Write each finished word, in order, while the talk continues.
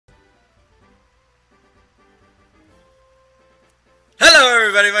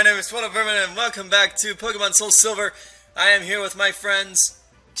everybody, my name is FoldupVermin and welcome back to Pokemon SoulSilver. I am here with my friends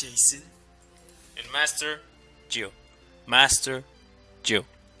Jason and Master Jill. Master Jill.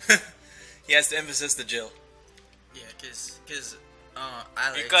 He has to emphasize the Jill. Yeah, cause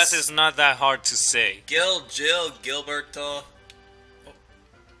Alex. Because it's not that hard to say. Jill, Gilberto. Oh,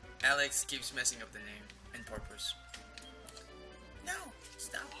 Alex keeps messing up the name on purpose. No,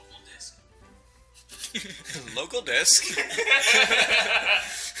 stop. Local disc.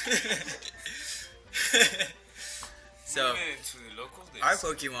 So our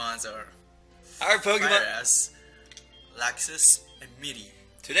Pokemons are Fires, Laxus, and Midi.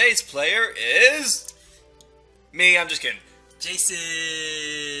 Today's player is me. I'm just kidding. Jason.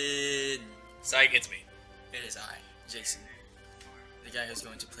 Psych, it's me. It is I, Jason. The guy who's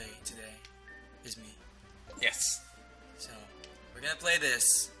going to play today is me. Yes. So we're gonna play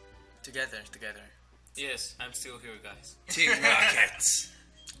this together. Yes, I'm still here, guys. Team Rocket.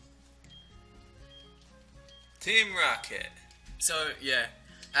 Team Rocket. So yeah,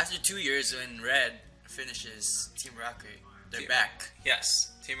 after 2 years when Red finishes Team Rocket, they're back.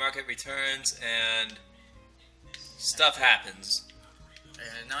 Yes, Team Rocket returns and stuff happens.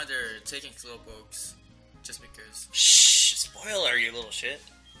 And now they're taking Slowpokes just because. Shh! Spoiler, you little shit.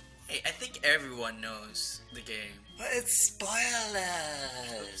 Hey, I think everyone knows the game. But it's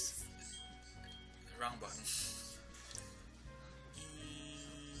spoilers. Wrong button.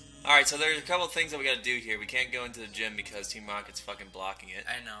 Alright, so there's a couple of things that we gotta do here. We can't go into the gym because Team Rocket's fucking blocking it.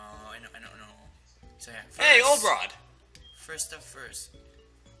 I know. So yeah. First, Hey, Old Rod! First stuff first.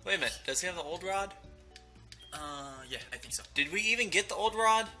 Wait a minute, does he have the Old Rod? Yeah, I think so. Did we even get the Old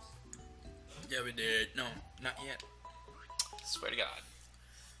Rod? Yeah, we did. No, not yet. Swear to God.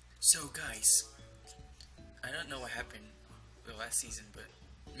 So guys, I don't know what happened the last season, but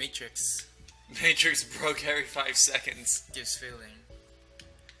Matrix broke every 5 seconds. gives failing.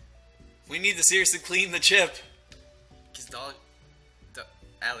 We need to seriously clean the chip. Cause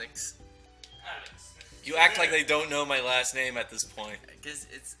Alex. You act like they don't know my last name at this point. Cause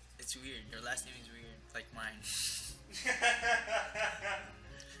it's weird. Your last name is weird, like mine.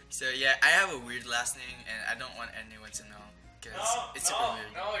 So yeah, I have a weird last name, and I don't want anyone to know. Cause it's super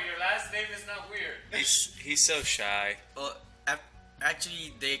weird. No, your last name is not weird. He's so shy. Well,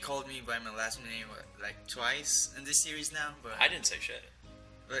 actually, they called me by my last name like twice in this series now, but I didn't say shit.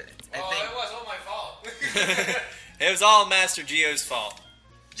 But I it think was all my fault. It was all Master Geo's fault.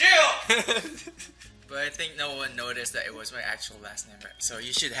 But I think no one noticed that it was my actual last name, right? So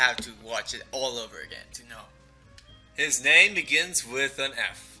you should have to watch it all over again to know. His name begins with an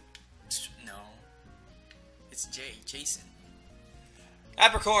F. No, it's Jason.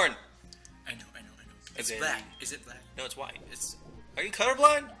 Apricorn. I know. It's Okay. black. Is it black? No, it's white. Are you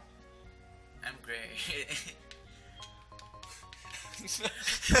colorblind? I'm gray.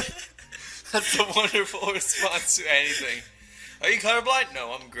 That's a wonderful response to anything. Are you colorblind?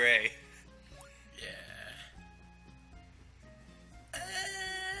 No, I'm gray. Yeah.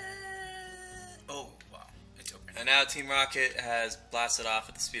 Oh, wow. It's open. And now Team Rocket has blasted off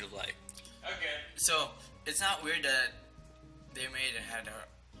at the speed of light. Okay. So, it's not weird that they made a header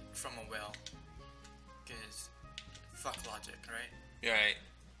from a well. Because, fuck logic, right? You're right.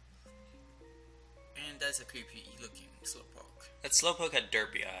 And that's a creepy looking Slowpoke. That Slowpoke had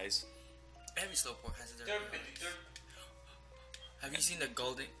derpy eyes. Every Slowpoke has a derpy eyes. Have you seen the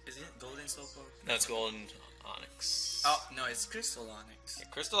golden? Is it golden Slowpoke? No, it's golden onyx. Oh no, it's crystal onyx. Yeah,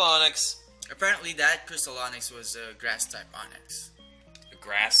 crystal onyx. Apparently, that crystal onyx was a grass type onyx. A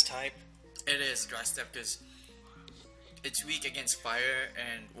grass type. It is grass type because it's weak against fire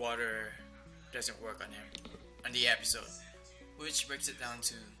and water doesn't work on him on the episode, which breaks it down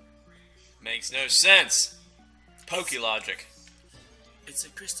to Makes no sense. Pokey logic. it's a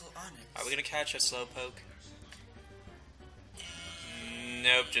crystal onyx. Are we gonna catch a Slowpoke?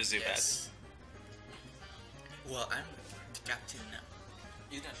 Nope, just Zubat. Well, I'm the captain now.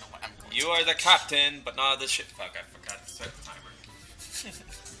 You don't know what I'm going You to are the captain, but not the shit. Fuck, I forgot to set the timer.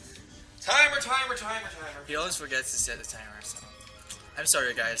 Timer. He always forgets to set the timer, so I'm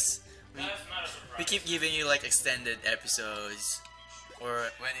sorry, guys. That's not a surprise. We keep giving you like extended episodes, or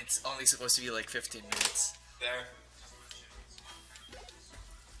when it's only supposed to be like 15 minutes. There.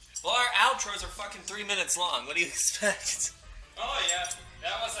 Well, our outros are fucking 3 minutes long. What do you expect? Oh yeah,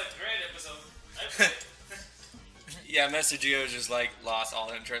 that was a great episode. Yeah, Master Geo just like lost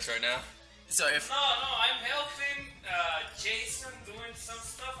all interest right now. So if No, I'm helping Jason doing some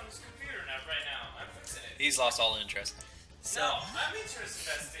stuff on his computer right now. I'm fixing it. He's lost all interest. so No, I'm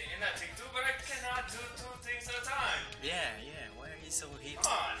interested in that thing too, but I cannot do 2 things at a time. yeah, why are you so hater?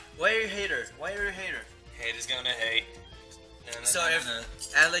 Come on. Why are you a hater? Hate is gonna hate. So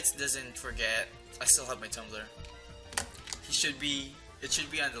if Alex doesn't forget, I still have my Tumblr. It should be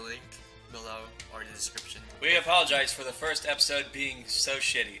on the link below or the description. We apologize for the first episode being so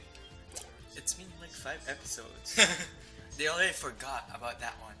shitty. It's been like 5 episodes. They already forgot about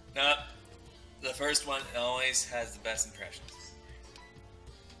that one. No, the first one always has the best impressions.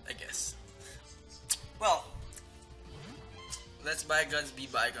 I guess. Well, let's bygones be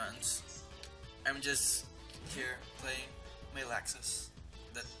bygones. I'm just here playing my Lexus.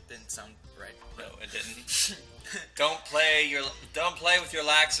 That didn't sound right. No, it didn't. Don't play with your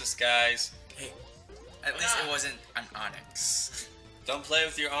Lexus, guys. Hey, at least it wasn't an Onyx. Don't play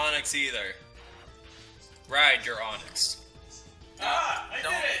with your Onyx either. Ride your Onyx. I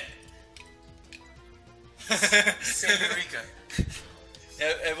Don't. It Senorita.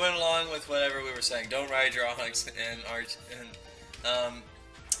 went along with whatever we were saying. Don't ride your Onyx, and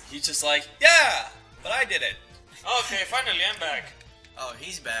he's just like, yeah, but I did it. Okay, finally I'm back. Oh,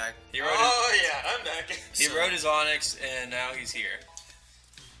 he's back. He rode Yeah, I'm back. he rode his Onyx, and now he's here.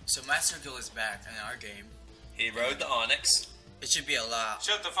 So Master Duel is back in our game. He rode the Onyx. It should be a lot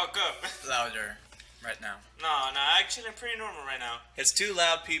Shut the fuck up. louder right now. No, actually I'm pretty normal right now. It's 2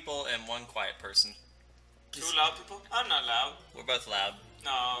 loud people and 1 quiet person. 2 loud people? I'm not loud. We're both loud.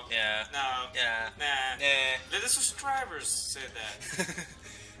 No. Yeah. No. Yeah. Nah. Nah. Let the subscribers say that.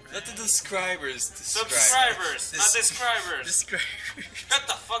 Let the subscribers describe. Subscribers, not describers. Describe. What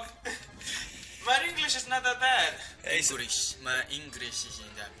the fuck? My English is not that bad. Hey, My English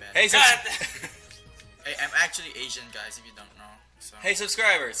isn't that bad. hey, God. Hey, I'm actually Asian, guys, if you don't know. So. hey,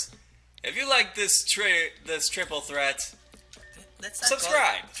 subscribers! If you like this triple threat, Let's not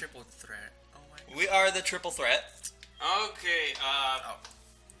subscribe. call it triple threat. Oh my. we are the triple threat. Okay,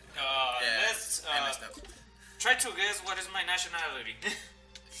 Yeah, let's I messed up. try to guess what is my nationality.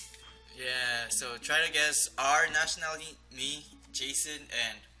 Yeah, so try to guess our nationality, me, Jason,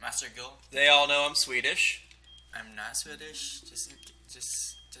 and Master Gil. They all know I'm Swedish. I'm not Swedish, just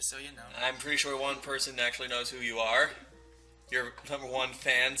so you know. I'm pretty sure 1 person actually knows who you are. Your #1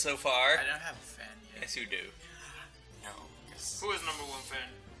 fan so far. I don't have a fan yet. Yes, you do. No. Who is #1 fan?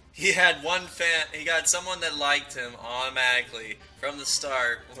 He had 1 fan. He got someone that liked him automatically from the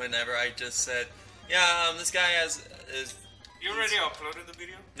start. Whenever I just said, "Yeah, this guy is." You already uploaded the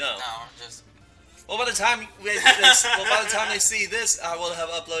video? No. No, just. Well, by the time they see this, I will have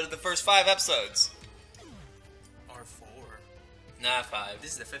uploaded the first 5 episodes. Or 4. Nah, 5.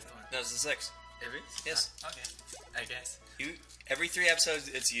 This is the 5th one. No, it's the 6th. It is? Yes. Okay. I guess. Every 3 episodes,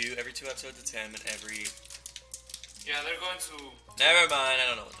 it's you. Every 2 episodes, it's him. And every... Yeah, they're going to... Never mind. I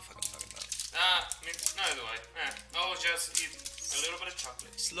don't know what the fuck I'm talking about. Neither do I. I'll just eat a little bit of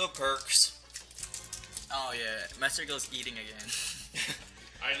chocolate. Slow perks. Oh yeah, Master Gil's eating again.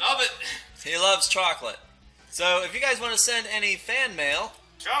 I love it! He loves chocolate. So, if you guys want to send any fan mail,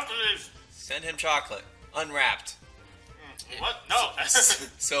 Chocolate! send him chocolate. Unwrapped. What? No!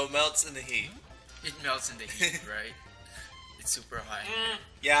 So it melts in the heat. It melts in the heat, right? It's super high.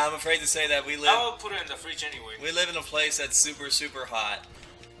 Yeah, I'm afraid to say that we I live... will put it in the fridge anyway. We live in a place that's super, super hot.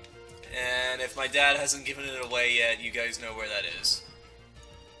 And if my dad hasn't given it away yet, you guys know where that is.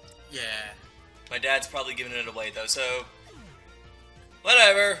 Yeah. My dad's probably giving it away, though, so...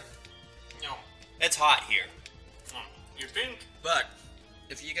 Whatever. No. It's hot here. You think? But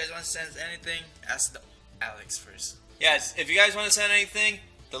if you guys want to send us anything, ask Alex first. Yes, if you guys want to send anything,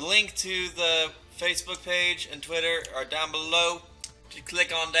 the link to the Facebook page and Twitter are down below. You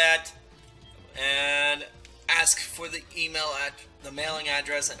click on that and ask for the email at the mailing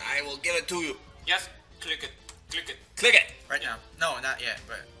address, and I will give it to you. Yes. Click it. Click it. Click it Right now. No, not yet,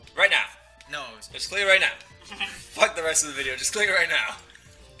 but right now. no. Just click it right now. Fuck the rest of the video. Just click it right now.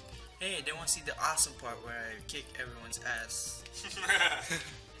 Hey, they want to see the awesome part where I kick everyone's ass.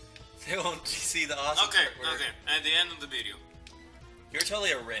 They won't see the awesome Okay, part where- okay. At the end of the video. You're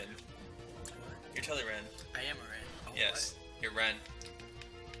totally a Ren. You're totally Ren. I am a Ren. Oh, Yes, you're Ren.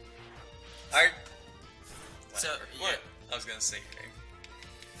 Alright. So, What? yeah. I was gonna say your name.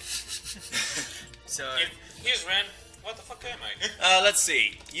 So, Here's Ren. What the fuck am I? Let's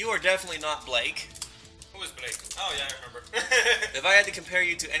see. You are definitely not Blake. Who is Blake? Oh yeah, I remember. If I had to compare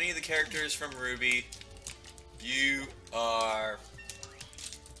you to any of the characters from RWBY, you are...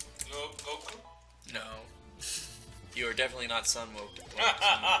 Goku? no. You are definitely not Sunwoke.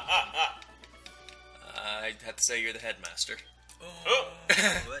 I'd have to say you're the headmaster. Oh.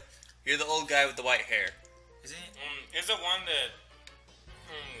 What? You're the old guy with the white hair. Is it? It's the one that...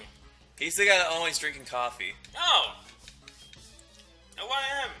 He's the guy that always drinking coffee. Oh! Why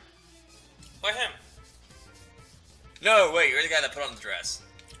him? Why him? No, wait, you're the guy that put on the dress.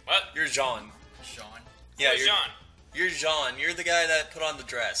 What? You're Jean. Sean? Yeah, Who's you're John? You're Jean. You're the guy that put on the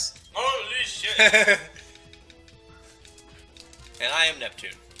dress. Holy shit! And I am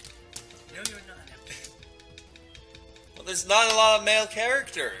Neptune. No, you're not. Neptune. Well, there's not a lot of male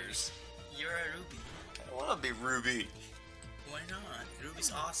characters. You're a Ruby. I don't want to be Ruby. Why not?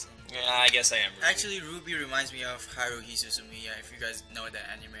 Ruby's awesome. Yeah, I guess I am Ruby. Actually, Ruby reminds me of Haruhi Suzumiya, if you guys know that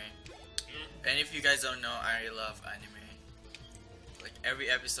anime. And if you guys don't know, I love anime. Like, every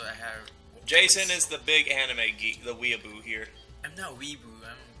episode I have... Jason is the big anime geek, the weeaboo here. I'm not weeaboo,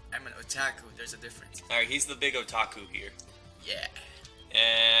 I'm an otaku, there's a difference. Alright, he's the big otaku here. Yeah.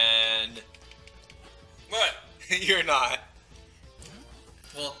 And... What? You're not.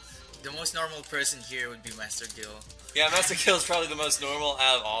 Well, the most normal person here would be Master Gil. Yeah, Master Kill is probably the most normal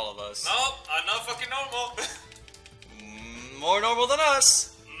out of all of us. Nope, I'm not fucking normal. More normal than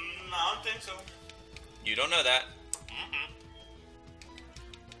us. No, I don't think so. You don't know that.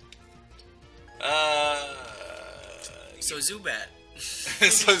 So Zubat.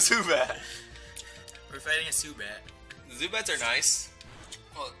 So Zubat. We're fighting a Zubat. Zubats are nice.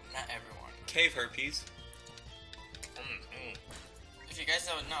 Well, not everyone. Cave herpes. If you guys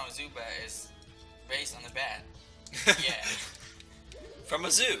don't know, Zubat is based on the bat. Yeah. From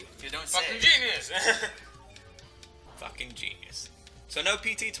a zoo. You don't say. Fucking genius. Fucking genius. So no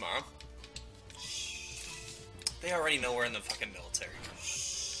PT tomorrow. They already know we're in the fucking military.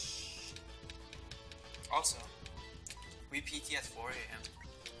 Also, we PT at 4 a.m.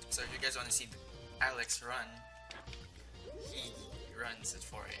 So if you guys want to see Alex run, he runs at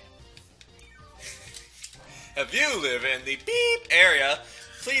 4 a.m. If you live in the beep area,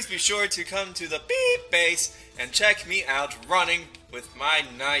 please be sure to come to the beep base and check me out running with my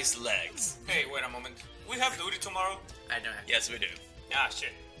nice legs. Hey, wait a moment. We have duty tomorrow? I don't have. Yes, we do. Ah,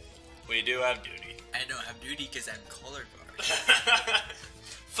 shit. We do have duty. I don't have duty because I'm color guard.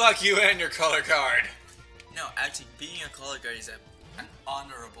 Fuck you and your color card. No, actually, being a color guard is an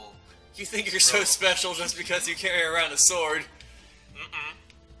honorable. You think you're so special just because you carry around a sword?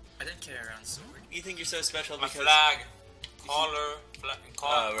 I didn't carry around a sword. You think you're so special My because... flag. Color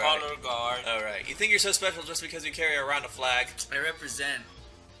guard. Oh, right. You think you're so special just because you carry around a flag? I represent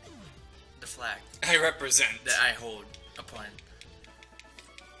the flag I represent. that I hold upon.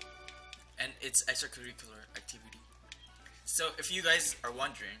 And it's extracurricular activity. So if you guys are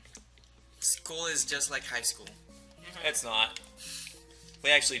wondering, school is just like high school. It's not. We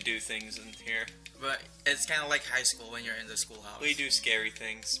actually do things in here. But it's kind of like high school when you're in the schoolhouse. We do scary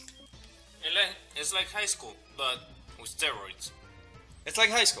things. It's like high school, but with steroids. It's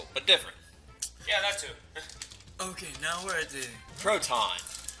like high school, but different. Yeah, that too. Okay, now we're at the Proton.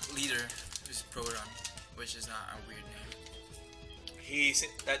 leader, who's Proton, which is not a weird name.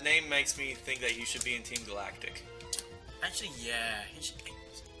 That name makes me think that you should be in Team Galactic. Actually, yeah.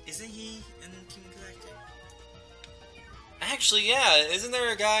 Isn't he in Team Galactic? Actually, yeah. Isn't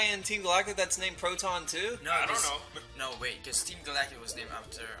there a guy in Team Galactic that's named Proton too? No, I don't know. No, wait, because Team Galactic was named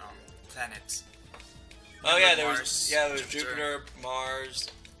after planets. Oh yeah, there Mars, was Jupiter, Mars.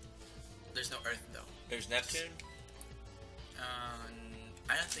 There's no Earth though. There's Neptune.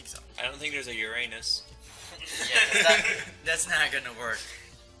 I don't think so. I don't think there's a Uranus. Yeah, that's not gonna work.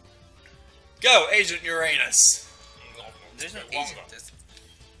 Go, Agent Uranus. There's no Wonga. agent.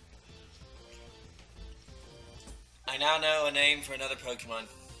 I now know a name for another Pokemon.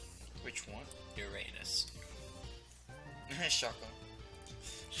 Which one? Uranus. Shaka.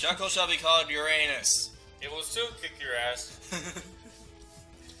 Shuckle shall be called Uranus. It will still kick your ass.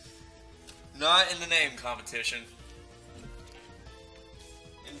 Not in the name competition.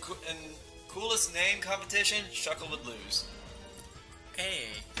 In coolest name competition, Shuckle would lose. Hey,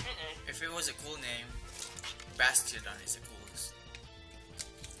 if it was a cool name, Bastiodon is the coolest.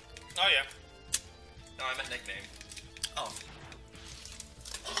 Oh yeah. No, I meant nickname. Oh,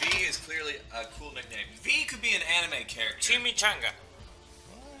 V is clearly a cool nickname. V could be an anime character. Chimichanga.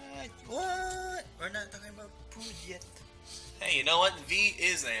 what? We're not talking about food yet. Hey, you know what? V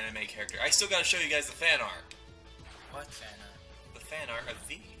is an anime character. I still gotta show you guys the fan art. What fan art? The fan art of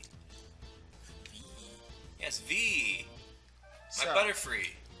V. V. Yes, V. My So- Butterfree.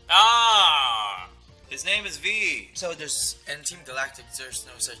 Ah. His name is V. So in Team Galactic, there's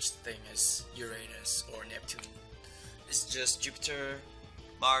no such thing as Uranus or Neptune. It's just Jupiter,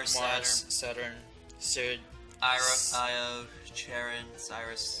 Mars, Mars, Saturn, Syd, Io, Charon,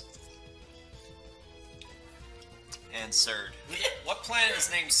 Cyrus, and Surd. What planet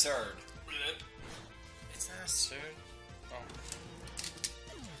is named Surd? It's not Syd. Oh.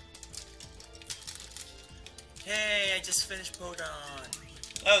 Hey, I just finished Proton.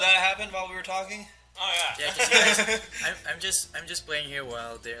 Oh, that happened while we were talking? Oh yeah. Yeah, 'cause you guys, I'm just playing here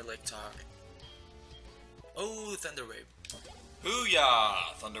while they're like talking. Oh, Thunder Wave.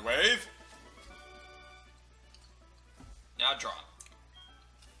 Booyah! Thunder Wave. Now draw.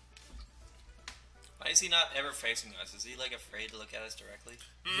 Why is he not ever facing us? Is he like afraid to look at us directly?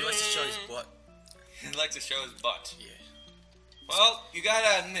 He wants to show his butt. He'd like to show his butt. Yeah. Well, you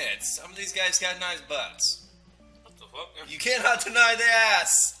gotta admit, some of these guys got nice butts. What the fuck? You cannot deny the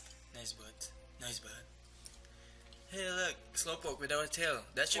ass! Nice butt. Nice butt. Hey, look. Slowpoke without a tail.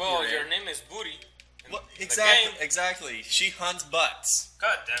 That should Well, be rare. your name is Booty. in What? the Exactly, game. exactly. She hunts butts.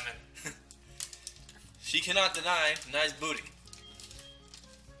 God damn it. She cannot deny nice booty.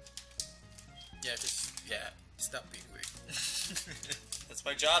 Yeah, just, yeah. Stop being weird. That's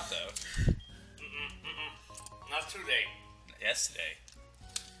my job, though. Not today. Yesterday.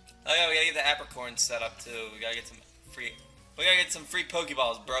 Oh yeah, we gotta get the apricorn set up too. We gotta get some free. We gotta get some free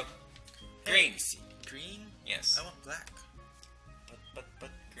Pokeballs, bro. Green. Hey, see, green? Yes. I want black. But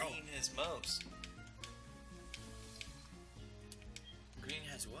green is most. Green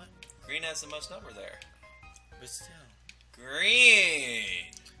has what? Green has the most number there. But still. Green.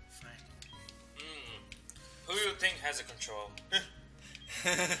 Fine. Who do you think has a control?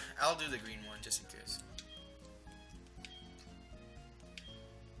 I'll do the green one just in case.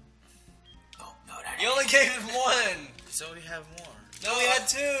 Oh, no, You only gave him one. So we have more. No, we had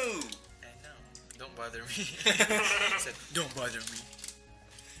two. I know. Don't bother me. Said, don't bother me.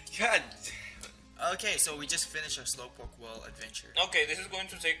 God. Okay, so we just finished our Slowpoke Well adventure. Okay, this is going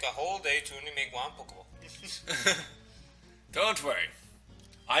to take a whole day to only make one Pokeball. Don't worry.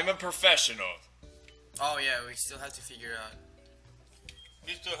 I'm a professional. Oh yeah, we still have to figure out.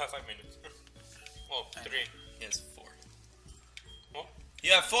 You still have 5 minutes. Well, 3. Yes, 4. Oh.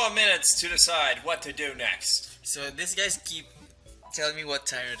 You have 4 minutes to decide what to do next. So these guys keep telling me what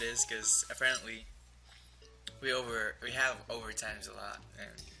time it is because apparently we have overtimes a lot.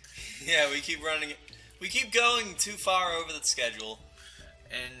 And Yeah, we keep running. We keep going too far over the schedule.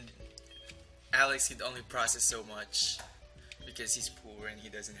 And Alex could only process so much because he's poor and he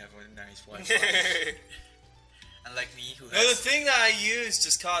doesn't have a nice Wi-Fi. Unlike me, who No, the has. thing that I use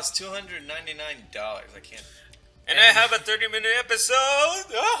just costs $299. I can't. And I have a 30-minute episode!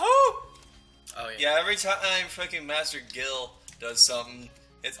 Oh! Oh yeah. Yeah, every time fucking Master Gil does something,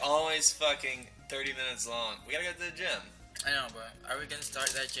 it's always fucking 30 minutes long. We gotta go to the gym. I know, but are we gonna start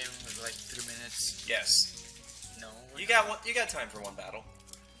that gym with like 3 minutes? Yes. No. You got one. You got time for one battle.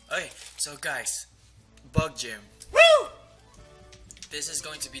 Okay, so guys, Bug Gym. Woo! This is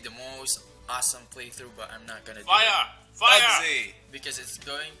going to be the most awesome playthrough, but I'm not gonna do Fire! it Fire! Bugsy. because it's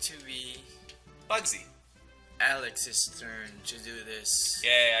going to be Bugsy. Alex's turn to do this.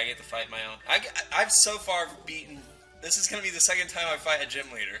 Yeah, I get to fight my own. I've so far beaten. This is gonna be the second time I fight a gym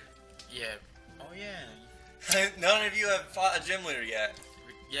leader. Yeah. Oh yeah. None of you have fought a gym leader yet.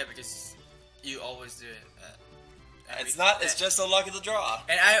 Yeah, because you always do it. It's not. It's just the luck of the draw.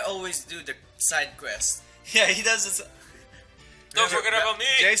 And I always do the side quest. Yeah, he does this. Don't forget about me!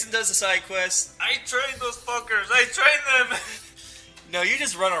 Jason does the side quest. I train those fuckers! I train them! No, you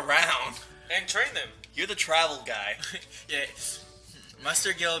just run around. And train them. You're the travel guy. Yeah.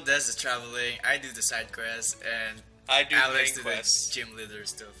 Master Gil does the traveling. I do the side quest, and I do Alex the do main quest. the gym leader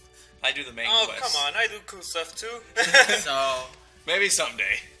stuff. I do the main Oh, quest. come on, I do cool stuff too. So, Maybe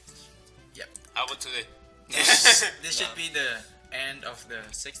someday. yep. How about today? This should be the end of the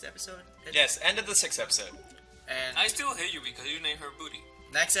 6th episode. isn't it? Yes, end of the 6th episode. And I still hate you because you named her Booty.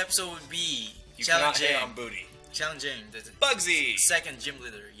 next episode would be You cannot challenging. hate on booty. Challenging the Bugsy. second gym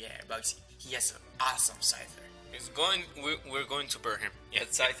leader. Yeah, Bugsy. He has an awesome scyther. We're going to burn him. Yeah,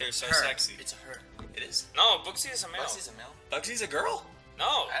 Scyther's so Her. sexy. It's a her. It is. No, Bugsy is a male. Bugsy's a male. Bugsy's a girl? No,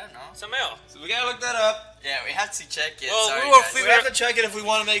 I don't know. it's a male. So we gotta look that up. Yeah, we have to check it. Well, Sorry, we will guys. We have to check it if we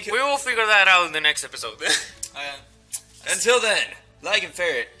want to make it. We will figure that out in the next episode. Until then, like and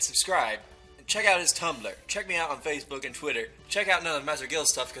favorite, subscribe, and check out his Tumblr. Check me out on Facebook and Twitter. Check out none of Master Gil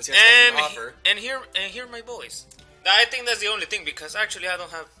stuff because he has nothing to offer. and hear my voice. I think that's the only thing because actually I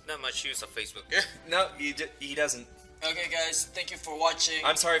don't have that much use of Facebook. No, he doesn't. Okay, guys, thank you for watching.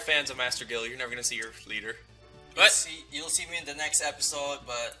 I'm sorry, fans of Master Gil. You're never gonna see your leader. You'll see me in the next episode,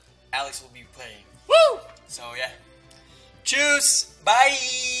 but Alex will be playing. Woo! So yeah. Choose. Bye.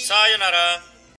 Sayonara.